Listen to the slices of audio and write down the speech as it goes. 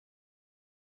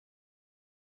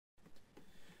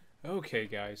Okay,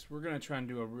 guys, we're gonna try and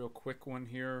do a real quick one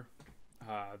here.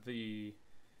 The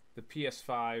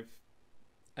PS5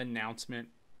 announcement,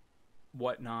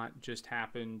 whatnot, just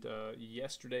happened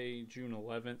yesterday, June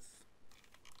 11th.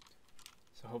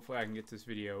 So hopefully I can get this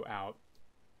video out,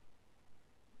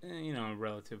 in a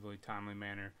relatively timely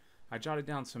manner. I jotted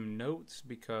down some notes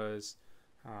because,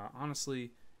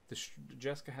 honestly,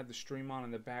 Jessica had the stream on in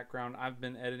the background. I've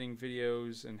been editing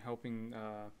videos and helping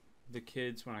the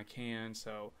kids when I can,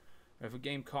 so if a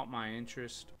game caught my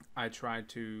interest, I tried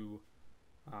to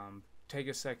take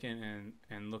a second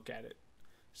and look at it.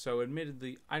 So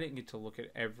admittedly, I didn't get to look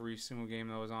at every single game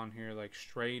that was on here. Like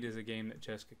Strayed is a game that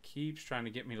Jessica keeps trying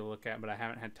to get me to look at, but I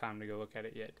haven't had time to go look at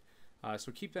it yet.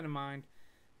 So keep that in mind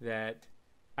that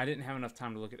I didn't have enough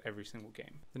time to look at every single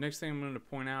game. The next thing I'm going to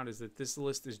point out is that this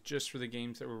list is just for the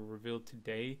games that were revealed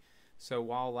today. So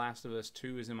while Last of Us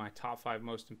 2 is in my top 5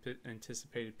 most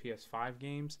anticipated PS5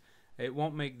 games, it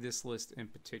won't make this list in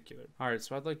particular. Alright,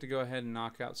 so I'd like to go ahead and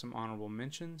knock out some honorable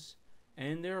mentions.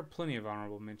 And there are plenty of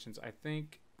honorable mentions. I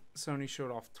think Sony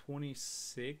showed off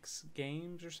 26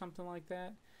 games or something like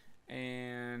that.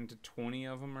 And 20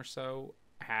 of them or so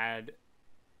had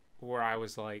where I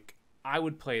was like, I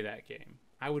would play that game.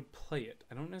 I would play it.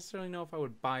 I don't necessarily know if I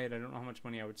would buy it. I don't know how much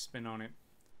money I would spend on it,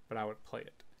 but I would play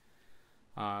it.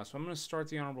 So I'm going to start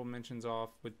the honorable mentions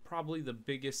off with probably the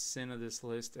biggest sin of this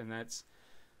list, and that's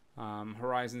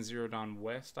Horizon Zero Dawn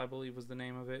West, I believe was the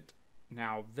name of it.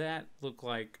 Now, that looked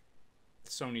like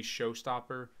Sony's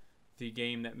showstopper, the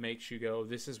game that makes you go,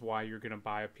 this is why you're going to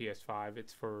buy a PS5.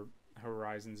 It's for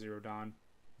Horizon Zero Dawn.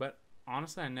 But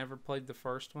honestly, I never played the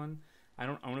first one. I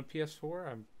don't own a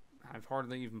PS4. I've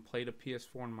hardly even played a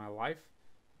PS4 in my life.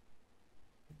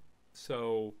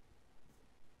 So,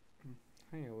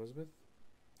 hey Elizabeth,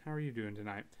 how are you doing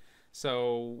tonight?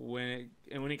 So when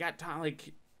it got time,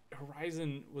 like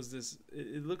Horizon was this.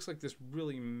 It looks like this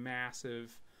really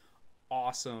massive,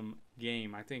 awesome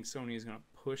game. I think Sony is going to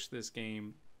push this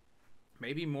game,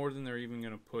 maybe more than they're even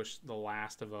going to push The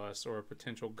Last of Us or a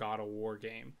potential God of War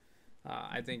game.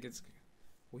 I think it's.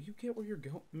 Will you get where you're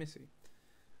going, Missy?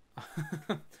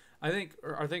 I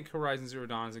think Horizon Zero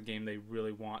Dawn is a game they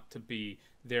really want to be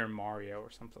their Mario or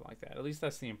something like that. At least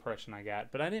that's the impression I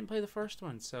got. But I didn't play the first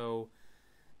one, so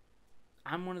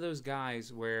I'm one of those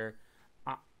guys where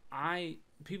I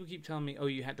people keep telling me, "Oh,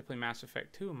 you had to play Mass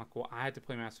Effect 2." I'm like, "Well, I had to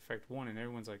play Mass Effect 1," and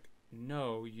everyone's like,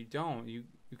 "No, you don't. You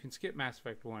can skip Mass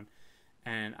Effect 1."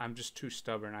 And I'm just too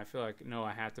stubborn. I feel like no,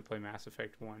 I have to play Mass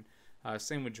Effect 1.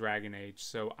 Same with Dragon Age.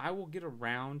 So I will get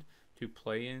around to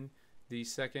playing the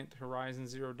second Horizon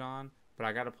Zero Dawn, but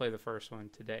I got to play the first one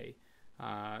today.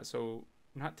 So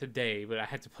not today, but I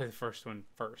had to play the first one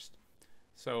first.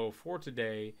 So for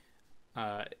today,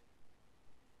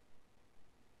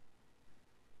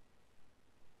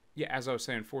 yeah, as I was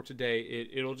saying, for today,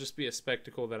 it'll just be a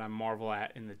spectacle that I marvel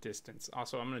at in the distance.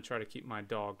 Also, I'm going to try to keep my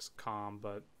dogs calm,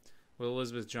 but with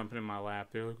Elizabeth jumping in my lap,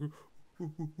 they're like, ooh,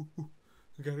 ooh, ooh, ooh,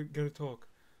 I gotta talk.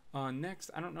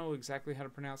 Next, I don't know exactly how to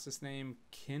pronounce this name.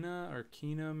 Kina,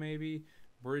 maybe.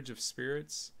 Bridge of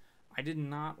Spirits. I did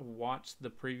not watch the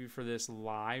preview for this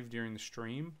live during the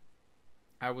stream.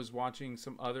 I was watching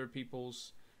some other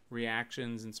people's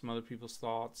reactions and some other people's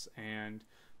thoughts, and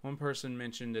one person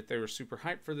mentioned that they were super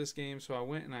hyped for this game, so I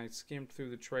went and I skimmed through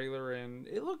the trailer, and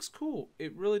it looks cool.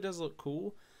 It really does look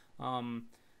cool. Um,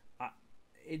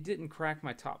 it didn't crack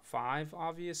my top 5,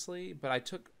 obviously, but I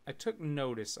took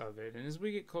notice of it. And as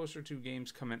we get closer to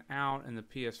games coming out and the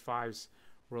PS5's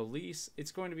release,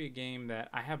 it's going to be a game that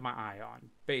I have my eye on,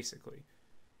 basically.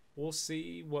 We'll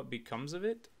see what becomes of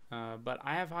it, but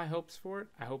I have high hopes for it.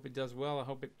 I hope it does well. I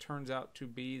hope it turns out to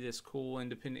be this cool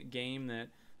independent game that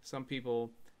some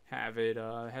people have it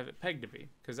pegged to be,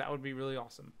 because that would be really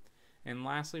awesome. And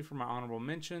lastly, for my honorable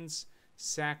mentions,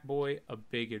 Sackboy: A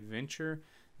Big Adventure.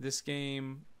 This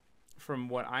game, from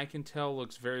what I can tell,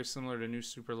 looks very similar to New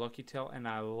Super Lucky Tale, and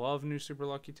I love New Super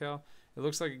Lucky Tale. It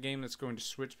looks like a game that's going to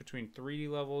switch between 3D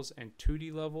levels and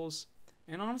 2D levels,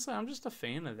 and honestly, I'm just a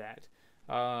fan of that.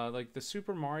 Like the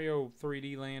Super Mario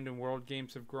 3D Land and World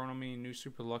games have grown on me, New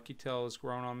Super Lucky Tale has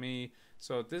grown on me,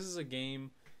 so if this is a game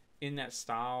in that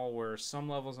style where some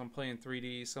levels I'm playing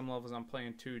 3D, some levels I'm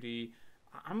playing 2D,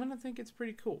 I'm going to think it's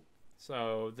pretty cool.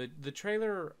 So the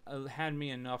trailer had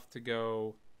me enough to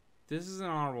go, this is an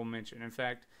honorable mention. In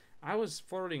fact, I was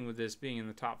flirting with this being in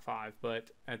the top 5, but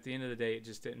at the end of the day, it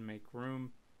just didn't make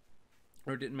room,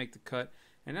 or didn't make the cut.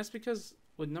 And that's because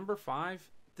with number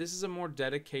 5, this is a more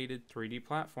dedicated 3D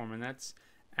platform, and that's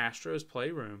Astro's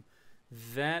Playroom.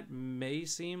 That may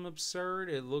seem absurd.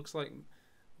 It looks like,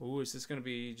 ooh, is this going to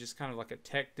be just kind of like a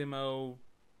tech demo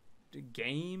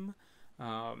game?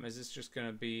 Is this just going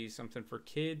to be something for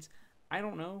kids? I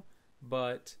don't know.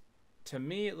 But to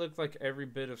me, it looked like every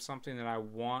bit of something that I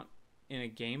want in a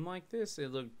game like this.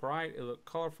 It looked bright. It looked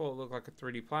colorful. It looked like a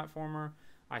 3D platformer.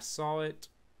 I saw it.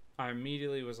 I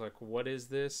immediately was like, what is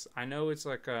this? I know it's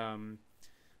like,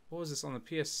 what was this on the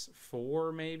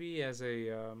PS4 maybe as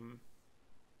a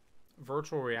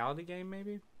virtual reality game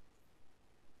maybe?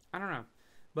 I don't know.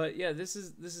 But yeah, this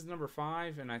is number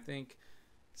 5, and I think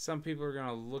some people are going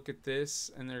to look at this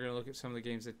and they're going to look at some of the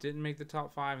games that didn't make the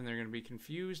top 5 and they're going to be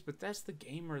confused, but that's the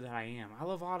gamer that I am. I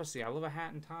love Odyssey. I love A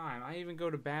Hat in Time. I even go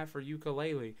to bat for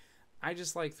Yooka-Laylee. I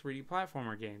just like 3D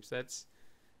platformer games. That's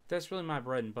really my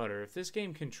bread and butter. If this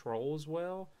game controls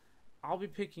well, I'll be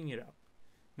picking it up.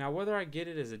 Now, whether I get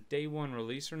it as a day one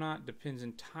release or not depends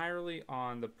entirely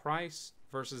on the price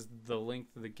versus the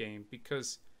length of the game,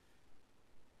 because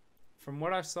from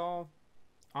what I saw,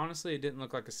 honestly, it didn't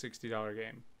look like a $60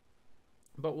 game.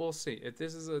 But we'll see. If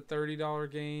this is a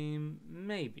 $30 game,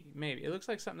 maybe. It looks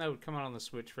like something that would come out on the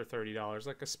Switch for $30,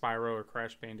 like a Spyro or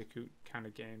Crash Bandicoot kind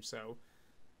of game. So,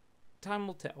 time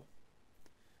will tell.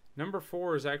 Number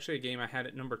 4 is actually a game I had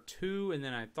at number 2, and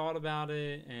then I thought about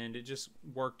it, and it just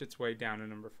worked its way down to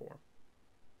number 4.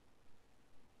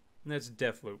 And that's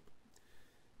Deathloop,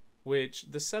 which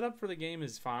the setup for the game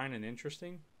is fine and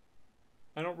interesting.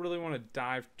 I don't really want to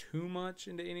dive too much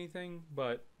into anything,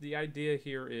 but the idea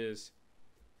here is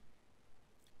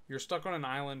you're stuck on an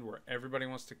island where everybody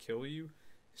wants to kill you,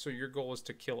 so your goal is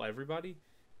to kill everybody,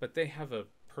 but they have a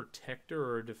protector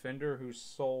or a defender whose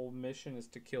sole mission is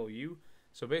to kill you.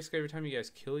 So basically every time you guys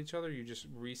kill each other, you just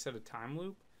reset a time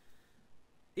loop.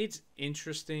 It's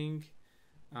interesting.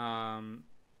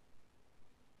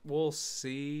 We'll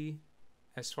see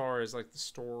as far as like the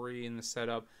story and the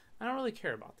setup. I don't really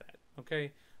care about that.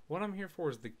 Okay, what I'm here for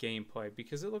is the gameplay,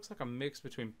 because it looks like a mix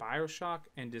between BioShock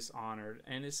and Dishonored,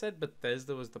 and it said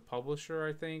Bethesda was the publisher,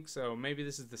 I think, so maybe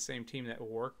this is the same team that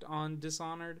worked on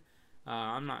Dishonored.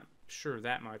 I'm not sure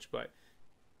that much, but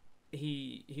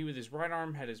he with his right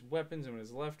arm had his weapons, and with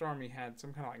his left arm he had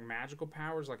some kind of like magical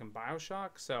powers like in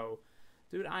BioShock. So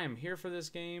dude, I am here for this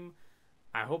game.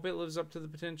 I hope it lives up to the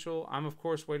potential. I'm of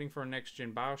course waiting for a next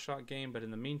gen BioShock game, but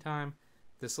in the meantime,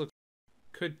 this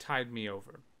could tide me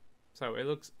over. So it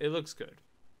looks good.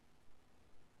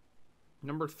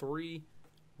 Number 3,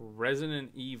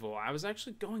 Resident Evil. I was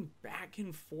actually going back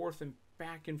and forth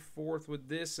with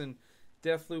this and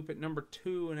Deathloop at number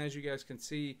 2, and as you guys can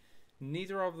see,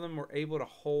 neither of them were able to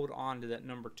hold on to that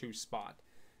number 2 spot.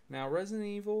 Now, Resident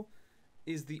Evil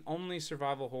is the only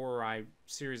survival horror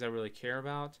series I really care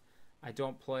about. I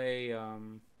don't play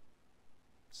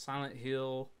Silent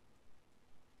Hill,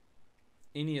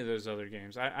 any of those other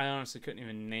games. I honestly couldn't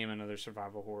even name another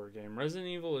survival horror game. Resident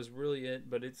Evil is really it,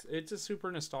 but it's a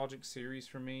super nostalgic series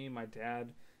for me. My dad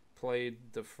played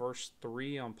the first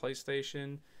 3 on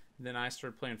PlayStation. Then I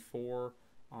started playing 4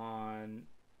 on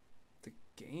the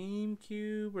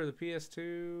GameCube or the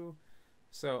PS2.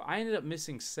 So I ended up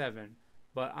missing 7,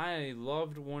 but I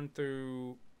loved 1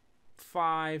 through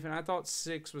 5, and I thought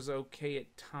 6 was okay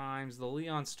at times. The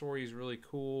Leon story is really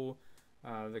cool.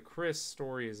 The Chris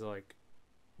story is like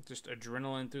just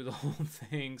adrenaline through the whole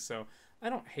thing. So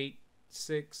I don't hate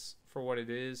 6 for what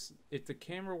it is. If the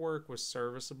camera work was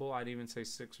serviceable, I'd even say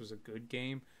 6 was a good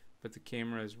game, but the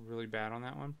camera is really bad on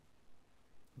that one.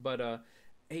 But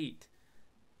 8,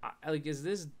 like, is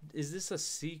this a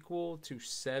sequel to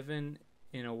 7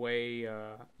 in a way?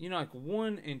 You know, like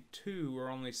 1 and 2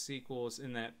 are only sequels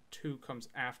in that 2 comes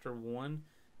after 1.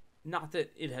 Not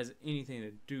that it has anything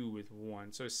to do with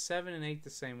 1. So 7 and 8 the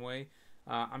same way.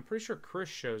 I'm pretty sure Chris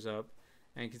shows up,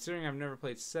 and considering I've never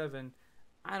played 7,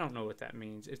 I don't know what that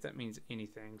means, if that means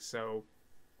anything. So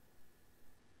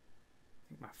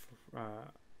I think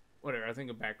whatever, I think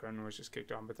a background noise just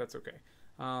kicked on, but that's okay.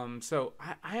 So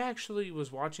I actually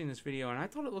was watching this video and I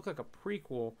thought it looked like a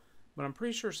prequel, but I'm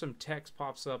pretty sure some text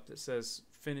pops up that says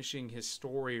finishing his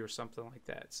story or something like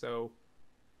that. So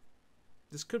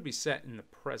this could be set in the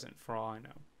present for all I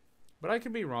know, but I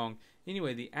could be wrong.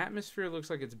 Anyway, the atmosphere looks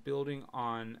like it's building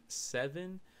on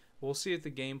 7. We'll see if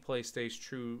the gameplay stays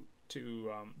true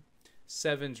to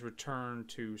 7's return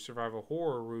to survival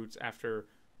horror roots after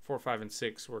 4, 5, and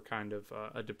 6 were kind of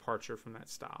a departure from that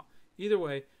style. Either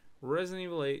way, Resident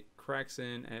Evil 8 cracks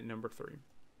in at number 3.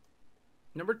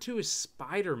 Number 2 is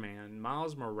Spider-Man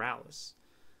Miles Morales.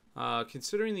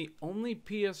 Considering the only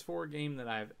PS4 game that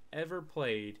I've ever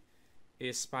played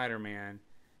is Spider-Man,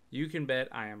 you can bet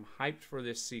I am hyped for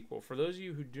this sequel. For those of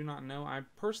you who do not know, I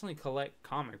personally collect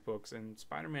comic books, and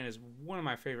Spider-Man is one of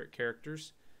my favorite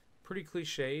characters. Pretty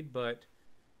cliched, but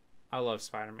I love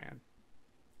Spider-Man.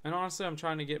 And honestly, I'm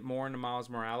trying to get more into Miles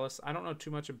Morales. I don't know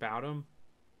too much about him.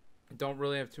 I don't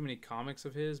really have too many comics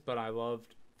of his, but I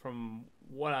loved from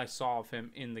what I saw of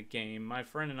him in the game. My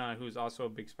friend and I, who's also a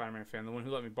big Spider-Man fan, the one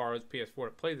who let me borrow his PS4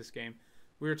 to play this game,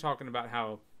 we were talking about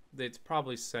how it's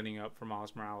probably setting up for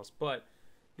Miles Morales. But,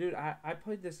 dude, I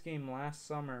played this game last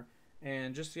summer,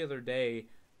 and just the other day,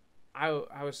 I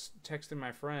was texting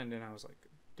my friend, and I was like,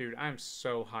 dude, I'm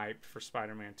so hyped for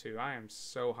Spider-Man 2. I am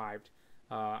so hyped.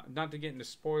 Not to get into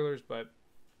spoilers, but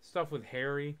stuff with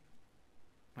Harry,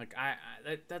 like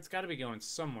that's got to be going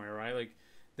somewhere, right? Like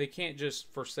they can't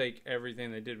just forsake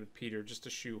everything they did with Peter just to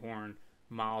shoehorn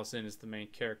Miles in as the main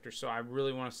character. So I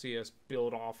really want to see us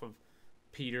build off of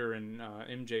Peter and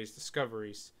MJ's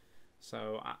discoveries.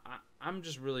 So I'm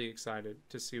just really excited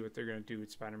to see what they're going to do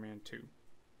with Spider-Man 2.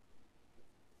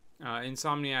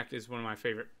 Insomniac is one of my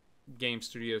favorite game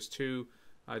studios too.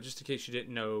 Just in case you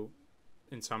didn't know,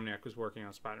 Insomniac was working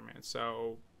on Spider-Man.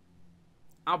 So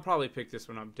I'll probably pick this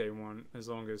one up day one as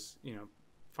long as,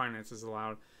 finances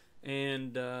allowed.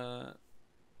 And, how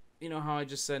I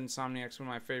just said Insomniac's one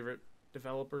of my favorite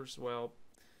developers? Well,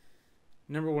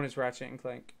 number one is Ratchet and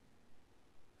Clank.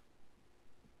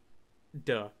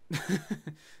 Duh.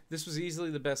 This was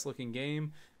easily the best looking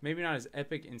game. Maybe not as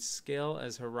epic in scale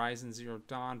as Horizon Zero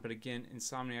Dawn, but again,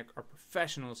 Insomniac are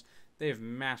professionals. They have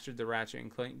mastered the Ratchet and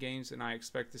Clank games, and I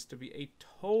expect this to be a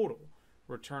total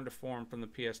return to form from the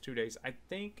PS2 days. I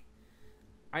think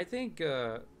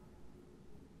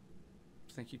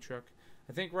thank you, Truck.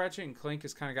 I think Ratchet and Clank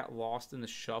has kind of got lost in the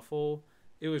shuffle.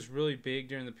 It was really big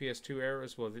during the PS2 era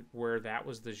as well, where that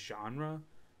was the genre.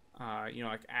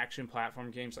 Like action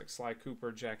platform games like Sly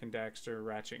Cooper, Jak and Daxter,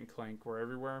 Ratchet and Clank were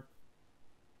everywhere.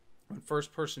 When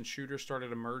first-person shooters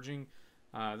started emerging,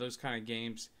 those kind of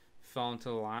games fell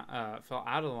out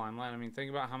of the limelight. I mean, think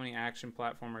about how many action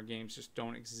platformer games just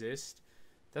don't exist.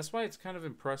 That's why it's kind of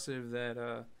impressive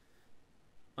that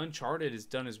Uncharted is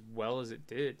done as well as it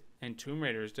did, and Tomb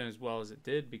Raider is done as well as it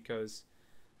did, because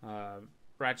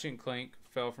Ratchet and Clank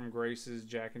fell from graces,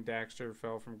 Jak and Daxter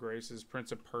fell from graces,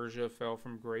 Prince of Persia fell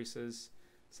from graces,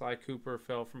 Sly Cooper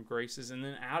fell from graces, and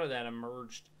then out of that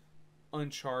emerged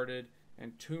Uncharted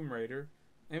and Tomb Raider.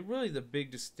 And really the big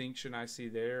distinction I see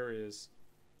there is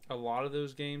a lot of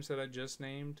those games that I just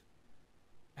named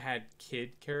had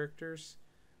kid characters,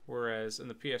 whereas in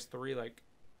the PS3, like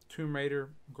Tomb Raider,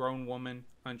 grown woman,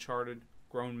 Uncharted,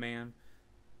 grown man,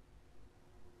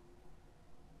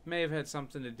 may have had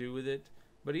something to do with it.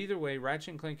 But either way, Ratchet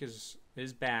and Clank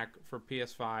is back for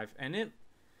PS5, and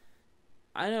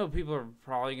I know people are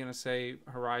probably going to say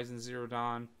Horizon Zero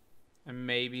Dawn and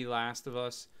maybe Last of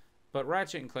Us, but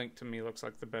Ratchet and Clank to me looks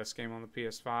like the best game on the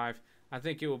PS5. I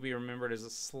think it will be remembered as a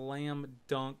slam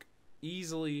dunk,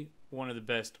 easily one of the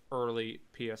best early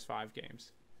PS5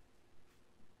 games.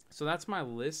 So that's my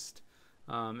list.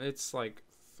 It's like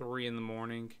 3 in the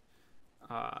morning,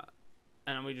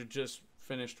 and we just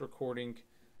finished recording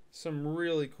some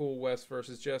really cool West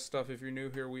versus Jess stuff. If you're new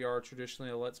here, we are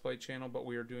traditionally a Let's Play channel, but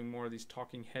we are doing more of these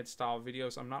talking head style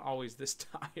videos. I'm not always this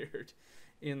tired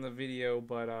in the video,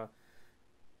 but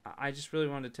I just really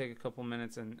wanted to take a couple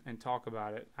minutes and talk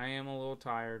about it. I am a little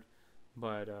tired,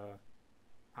 but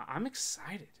I'm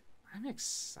excited.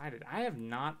 I have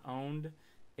not owned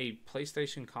a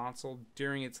PlayStation console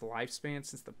during its lifespan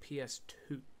since the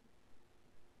PS2.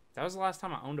 That was the last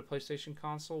time I owned a PlayStation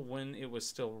console when it was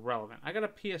still relevant. I got a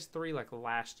PS3 like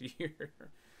last year.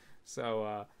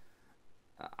 So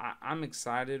I'm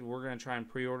excited. We're going to try and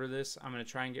pre-order this. I'm going to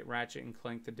try and get Ratchet and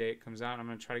Clank the day it comes out. I'm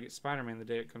going to try to get Spider-Man the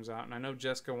day it comes out. And I know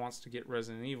Jessica wants to get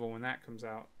Resident Evil when that comes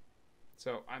out.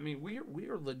 So, I mean, we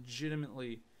are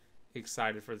legitimately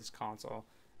excited for this console.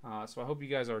 So I hope you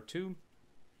guys are too.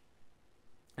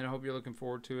 And I hope you're looking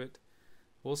forward to it.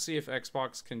 We'll see if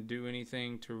Xbox can do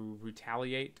anything to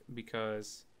retaliate,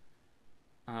 because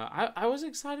I was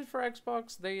excited for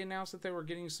Xbox. They announced that they were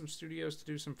getting some studios to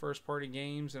do some first-party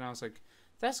games, and I was like,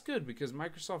 that's good, because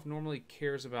Microsoft normally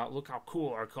cares about, look how cool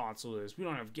our console is. We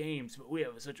don't have games, but we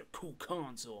have such a cool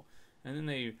console. And then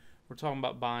they were talking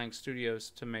about buying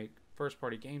studios to make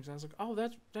first-party games. I was like, oh,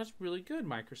 that's really good,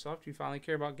 Microsoft. You finally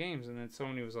care about games. And then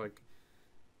Sony was like,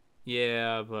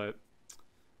 yeah, but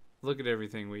look at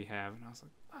everything we have. And I was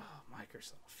like, oh,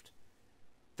 Microsoft.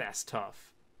 That's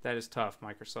tough. That is tough,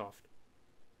 Microsoft.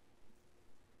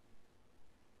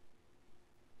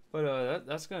 But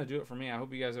that's going to do it for me. I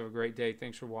hope you guys have a great day.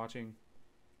 Thanks for watching.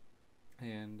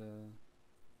 And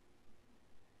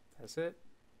that's it.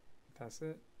 That's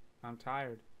it. I'm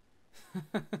tired.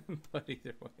 But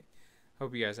either way,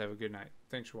 hope you guys have a good night.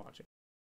 Thanks for watching.